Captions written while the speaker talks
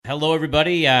Hello,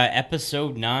 everybody.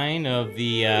 Episode 9 of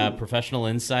the Professional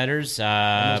Insiders.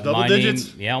 Almost double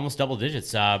digits. Almost double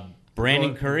digits.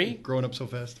 Brandon Curry. Growing up so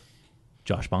fast.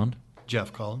 Josh Bond.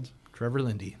 Jeff Collins. Trevor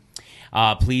Lindy.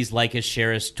 Please like us,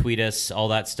 share us, tweet us, all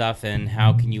that stuff. And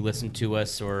how can you listen to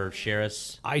us or share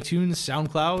us? iTunes,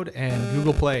 SoundCloud, and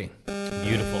Google Play.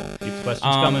 Beautiful. Keep the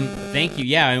questions coming. Thank you.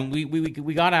 Yeah, and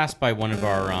we got asked by one of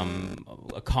our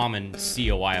a common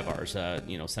COI of ours,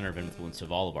 center of influence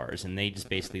of all of ours, and they just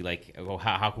basically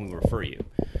how can we refer you?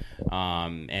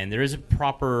 And there is a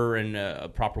proper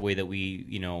way that we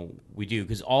do,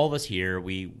 because all of us here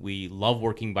we love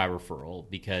working by referral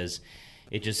because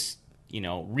it just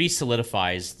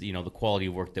re-solidifies the quality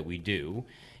of work that we do,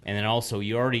 and then also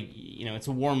it's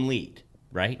a warm lead,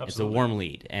 right? Absolutely. It's a warm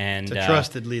lead, and it's a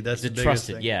trusted lead. That's the biggest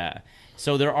trusted thing. Yeah.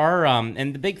 So there are,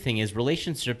 and the big thing is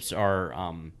relationships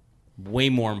are way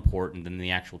more important than the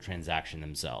actual transaction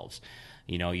themselves.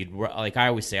 I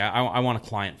always say, I want a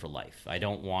client for life. I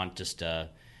don't want just to,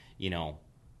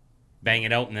 bang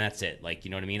it out and that's it. Like,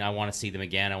 you know what I mean? I want to see them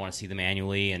again. I want to see them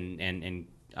annually, and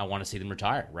I want to see them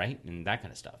retire, right? And that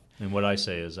kind of stuff. And what I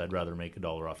say is I'd rather make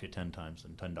 $1 off you 10 times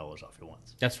than $10 off you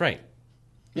once. That's right.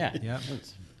 Yeah. Yeah.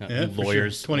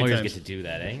 Lawyers, for sure. 20 lawyers times. get to do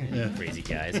that, eh? Yeah. Crazy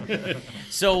guys.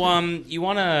 So, you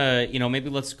want to, maybe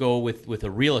let's go with a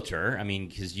realtor. I mean,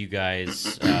 because you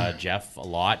guys, Jeff, a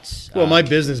lot. Well, my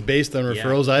business is based on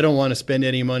referrals. I don't want to spend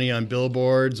any money on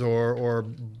billboards or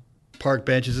park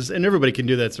benches, and everybody can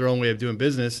do that. It's their own way of doing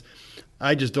business.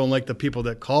 I just don't like the people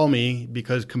that call me,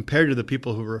 because compared to the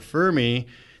people who refer me,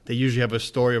 they usually have a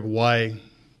story of why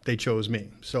they chose me.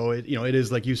 So it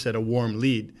is, like you said, a warm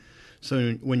lead.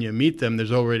 So when you meet them,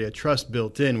 there's already a trust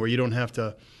built in where you don't have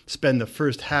to spend the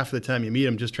first half of the time you meet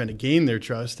them just trying to gain their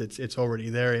trust. It's already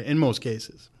there in most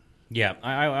cases. Yeah,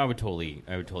 I would totally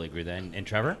agree with that. And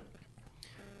Trevor?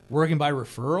 Working by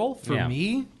referral for Yeah.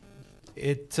 me,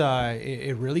 it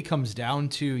really comes down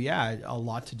to a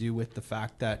lot to do with the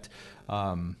fact that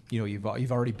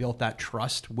you've already built that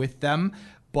trust with them,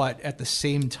 but at the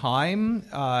same time,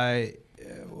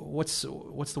 what's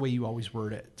the way you always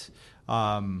word it?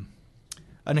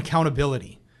 An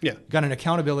accountability. Yeah. Got an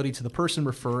accountability to the person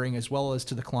referring as well as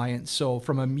to the client. So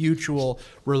from a mutual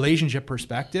relationship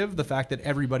perspective, the fact that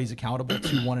everybody's accountable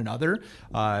to one another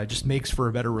just makes for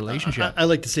a better relationship. I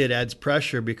like to say it adds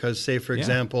pressure because, say, for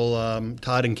example,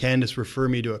 Todd and Candace refer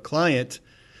me to a client.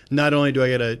 Not only do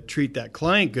I got to treat that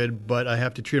client good, but I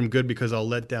have to treat them good because I'll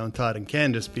let down Todd and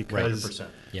Candace because 100%.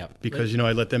 Yeah.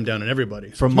 I let them down and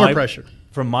everybody. So it's more pressure.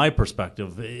 From my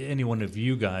perspective, any one of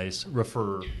you guys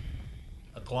refer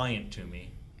a client to me,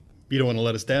 You don't want to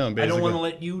let us down, basically. I don't want to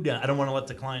let you down. I don't want to let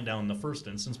the client down in the first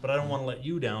instance, but I don't want to let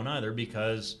you down either,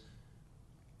 because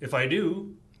if I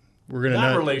do,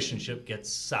 that relationship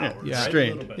gets sour. Yeah.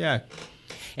 Strained. A little bit. Yeah.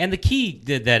 And the key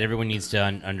that everyone needs to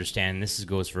understand, and this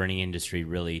goes for any industry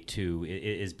really too,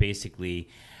 is basically,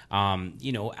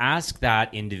 ask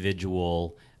that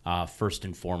individual first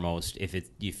and foremost if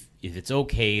it's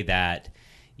okay that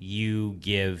you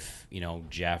give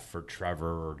Jeff or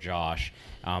Trevor or Josh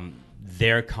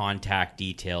their contact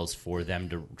details for them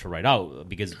to write out,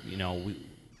 because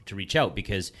to reach out,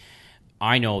 because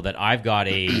I know that I've got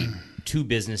a 2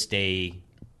 business day.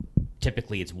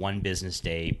 Typically, it's 1 business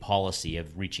day policy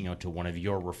of reaching out to one of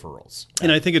your referrals.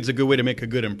 And I think it's a good way to make a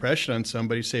good impression on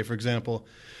somebody. Say, for example,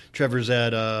 Trevor's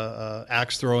at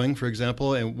axe throwing, for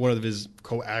example, and one of his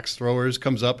co-axe throwers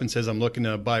comes up and says, I'm looking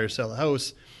to buy or sell a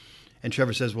house. And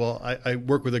Trevor says, well, I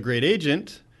work with a great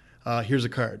agent. Here's a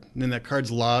card. And then that card's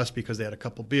lost because they had a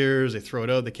couple beers. They throw it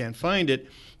out. They can't find it.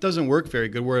 It doesn't work very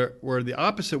good. Where the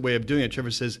opposite way of doing it, Trevor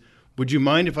says, would you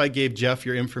mind if I gave Jeff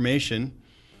your information?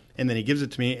 And then he gives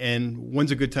it to me, and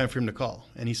when's a good time for him to call?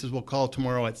 And he says, well, call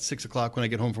tomorrow at 6 o'clock when I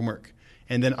get home from work.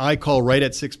 And then I call right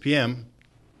at 6 p.m.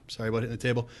 Sorry about hitting the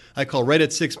table. I call right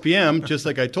at 6 p.m., just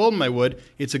like I told him I would.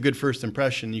 It's a good first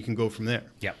impression. You can go from there.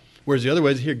 Yep. Whereas the other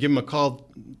way is, here, give them a call.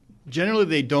 Generally,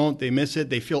 they don't. They miss it.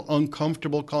 They feel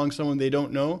uncomfortable calling someone they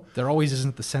don't know. There always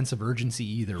isn't the sense of urgency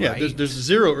either, Yeah, right? there's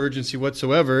zero urgency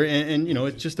whatsoever, and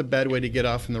it's just a bad way to get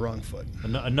off on the wrong foot.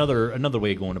 Another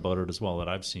way going about it as well that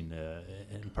I've seen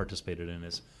and participated in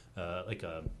is like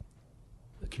a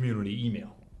community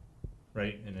email,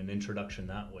 right? And an introduction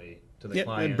that way to the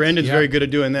client. Brandon's very good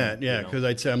at doing that. Yeah, because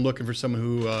I'd say I'm looking for someone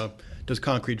who does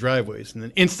concrete driveways, and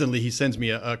then instantly he sends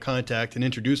me a contact and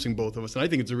introducing both of us. And I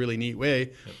think it's a really neat way.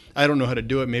 Yep. I don't know how to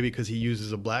do it, maybe because he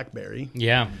uses a BlackBerry.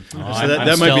 Yeah, So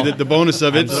that might be the bonus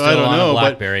of it. So I don't know,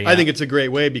 but yeah. I think it's a great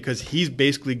way because he's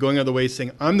basically going out of the way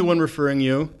saying, I'm the one referring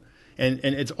you, And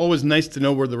it's always nice to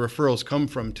know where the referrals come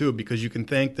from too, because you can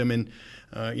thank them and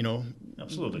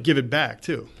Absolutely. give it back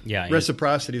too. Yeah,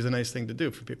 reciprocity is a nice thing to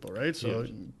do for people, right? So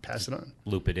Yeah. pass it on.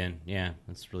 Loop it in. Yeah,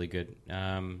 that's really good.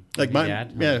 Like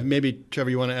anything to add? maybe Trevor,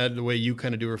 you want to add the way you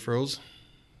kind of do referrals?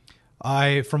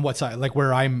 From what side? Like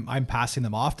where I'm passing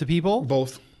them off to people?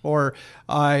 Both. Or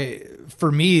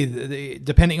for me,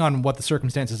 depending on what the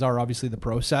circumstances are, obviously the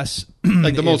process.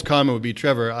 Like the most common would be,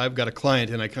 Trevor, I've got a client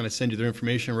and I kind of send you their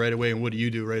information right away. And what do you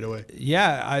do right away?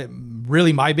 Yeah,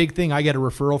 really my big thing, I get a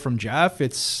referral from Jeff.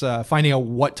 It's finding out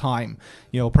what time.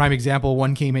 Prime example,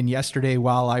 one came in yesterday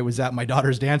while I was at my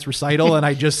daughter's dance recital, and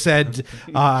I just said,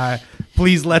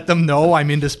 please let them know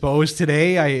I'm indisposed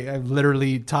today. I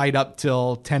literally tied up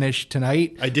till 10-ish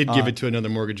tonight. I did give it to another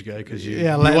mortgage guy because you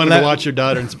Yeah, wanted to watch your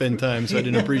daughter and spend time, so I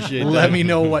didn't appreciate that. Let me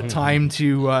know what time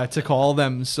to call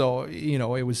them. So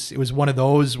it was one of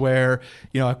those where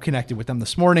I connected with them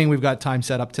this morning. We've got time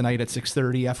set up tonight at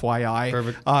 6:30. FYI,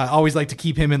 Perfect. I always like to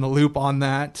keep him in the loop on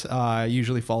that.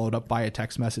 Usually followed up by a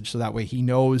text message, so that way he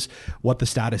knows what the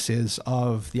status is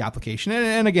of the application.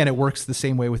 And again, it works the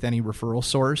same way with any referral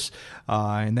source.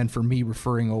 And then for me,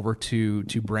 referring over to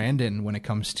Brandon when it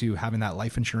comes to having that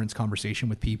life insurance conversation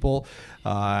with people,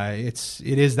 it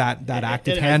is that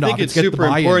active And handoff. I think it's get the super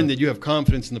buy-in. important that you have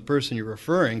confidence in the person you're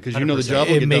referring, because you know the 100%. job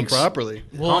will It get makes- done properly.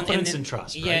 Confidence and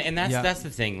trust, Yeah, right? and that's Yeah. that's the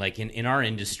thing. Like in our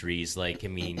industries,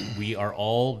 we are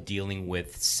all dealing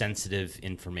with sensitive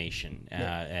information,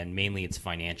 and mainly it's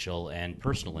financial and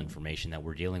personal information that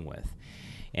we're dealing with.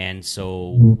 And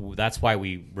so that's why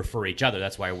we refer each other.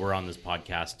 That's why we're on this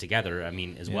podcast together.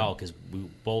 Well, because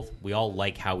we all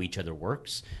like how each other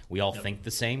works. We all think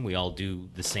the same. We all do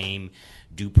the same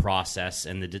due process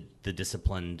and the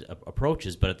disciplined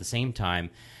approaches. But at the same time,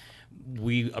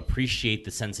 we appreciate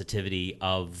the sensitivity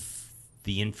of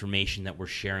the information that we're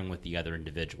sharing with the other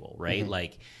individual, right?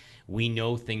 Like, we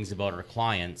know things about our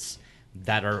clients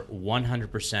that are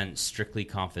 100% strictly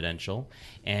confidential,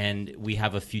 and we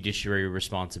have a fiduciary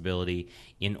responsibility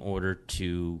in order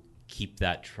to keep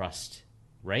that trust,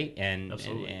 right? And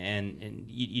Absolutely. and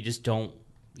you just don't.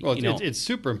 Well, you know, it's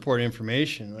super important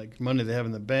information, like money they have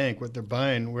in the bank, what they're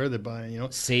buying, where they're buying.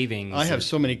 savings. I have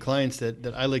so many clients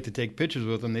that I like to take pictures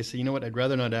with them. They say, you know what, I'd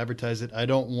rather not advertise it. I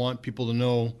don't want people to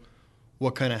know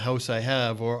what kind of house I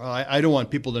have, or I don't want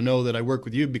people to know that I work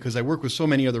with you, because I work with so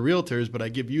many other realtors, but I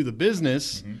give you the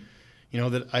business,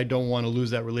 that I don't want to lose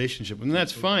that relationship. And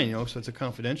that's fine, so it's a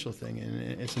confidential thing.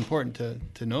 And it's important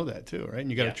to know that too, right?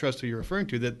 And you got to Yeah. trust who you're referring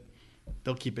to, that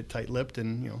they'll keep it tight-lipped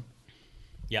and,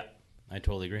 Yeah, I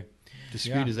totally agree.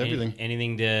 discreet is everything.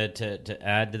 Anything to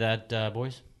add to that,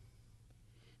 boys?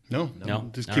 No,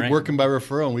 just All keep right. working by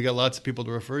referral, and we got lots of people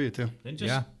to refer you to. And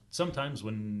just sometimes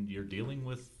when you're dealing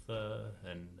with a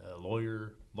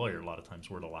lawyer, a lot of times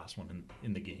we're the last one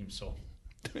in the game. So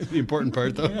The important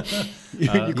part, though. You close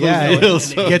Yeah, the deal, it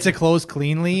so- gets it closed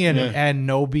cleanly and Yeah. and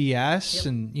no BS,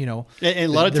 and And a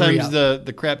lot of the times real-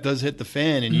 the crap does hit the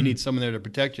fan, and you need someone there to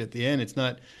protect you at the end. It's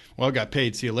not, well, I got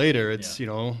paid, see you later. It's,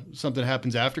 something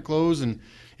happens after close, and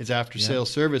it's after sales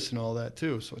service and all that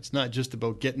too. So it's not just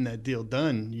about getting that deal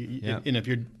done. And if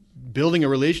you're building a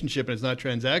relationship and it's not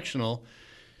transactional,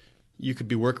 you could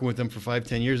be working with them for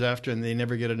 5-10 years after, and they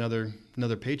never get another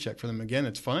paycheck from them again.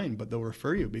 It's fine, but they'll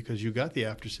refer you because you got the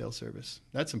after sales service.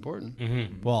 That's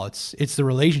important. well, it's the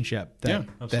relationship that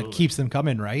absolutely. keeps them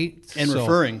coming, right? And So-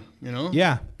 referring,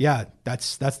 Yeah,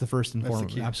 that's the first and That's the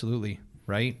foremost. key. Absolutely,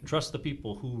 right? trust the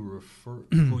people who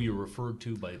you're referred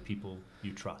to by people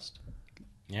you trust.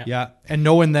 Yeah, and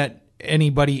knowing that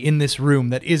anybody in this room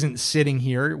that isn't sitting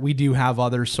here, we do have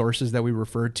other sources that we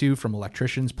refer to, from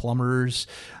electricians, plumbers,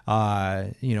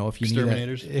 if you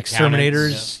Exterminators. need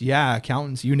exterminators,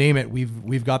 accountants, you name it.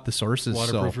 We've got the sources.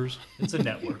 So, Waterproofers. It's a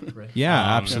network, right?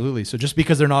 yeah, absolutely. So just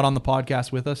because they're not on the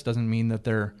podcast with us doesn't mean that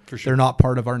they're sure. they're not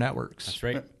part of our networks. That's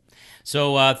right.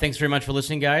 So thanks very much for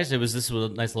listening, guys. This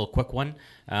was a nice little quick one.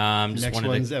 Just Next wanted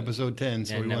one's episode 10,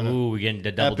 so we want to... we're getting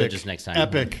to double digits next time.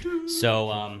 Epic.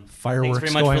 So Fireworks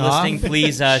thanks very much going for listening. off.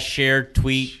 Please share,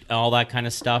 tweet, all that kind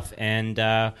of stuff, and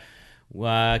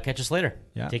catch us later.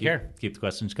 Yeah. Take care. Keep the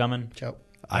questions coming. Ciao.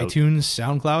 iTunes,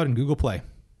 SoundCloud, and Google Play.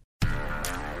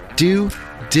 Do,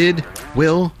 Did,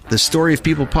 Will, the Story of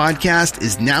People podcast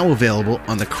is now available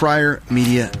on the Crier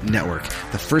Media Network.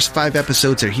 The first 5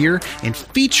 episodes are here and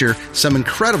feature some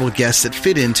incredible guests that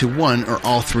fit into one or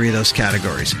all 3 of those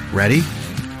categories. Ready?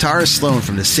 Tara Sloan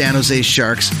from the San Jose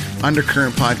Sharks,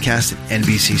 Undercurrent podcast, and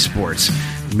NBC Sports.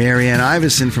 Marianne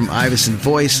Iveson from Iveson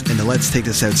Voice and the Let's Take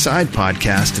This Outside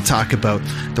podcast to talk about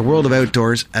the world of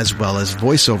outdoors as well as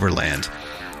voiceover land.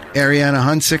 Ariana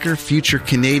Hunsicker, future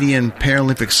Canadian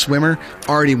Paralympic swimmer,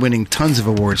 already winning tons of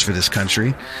awards for this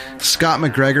country. Scott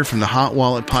McGregor from the Hot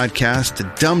Wallet podcast to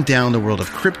dumb down the world of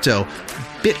crypto,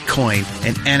 Bitcoin,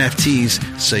 and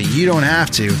NFTs so you don't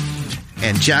have to.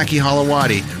 And Jackie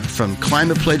Holowati from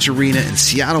Climate Pledge Arena in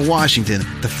Seattle, Washington,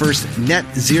 the first net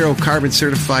zero carbon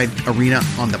certified arena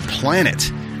on the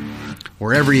planet.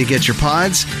 Wherever you get your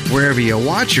pods, wherever you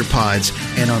watch your pods,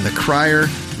 and on the Crier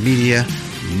Media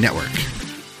Network.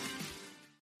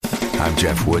 I'm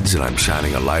Jeff Woods, and I'm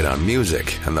shining a light on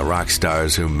music and the rock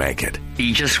stars who make it.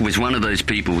 He just was one of those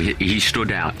people, he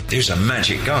stood out. He was a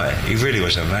magic guy. He really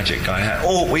was a magic guy.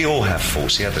 We all have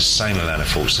faults. He had the same amount of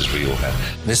faults as we all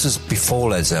have. This was before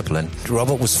Led Zeppelin.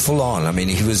 Robert was full on. I mean,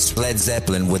 he was Led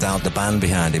Zeppelin without the band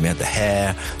behind him. He had the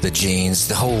hair, the jeans,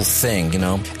 the whole thing, you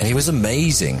know. And he was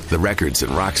amazing. The Records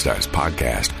and Rockstars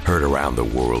podcast, heard around the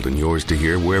world and yours to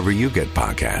hear wherever you get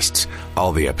podcasts.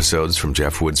 All the episodes from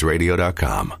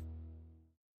JeffWoodsRadio.com.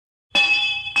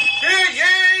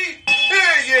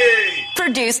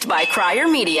 Produced by Crier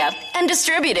Media and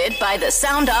distributed by the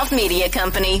Sound Off Media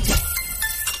Company.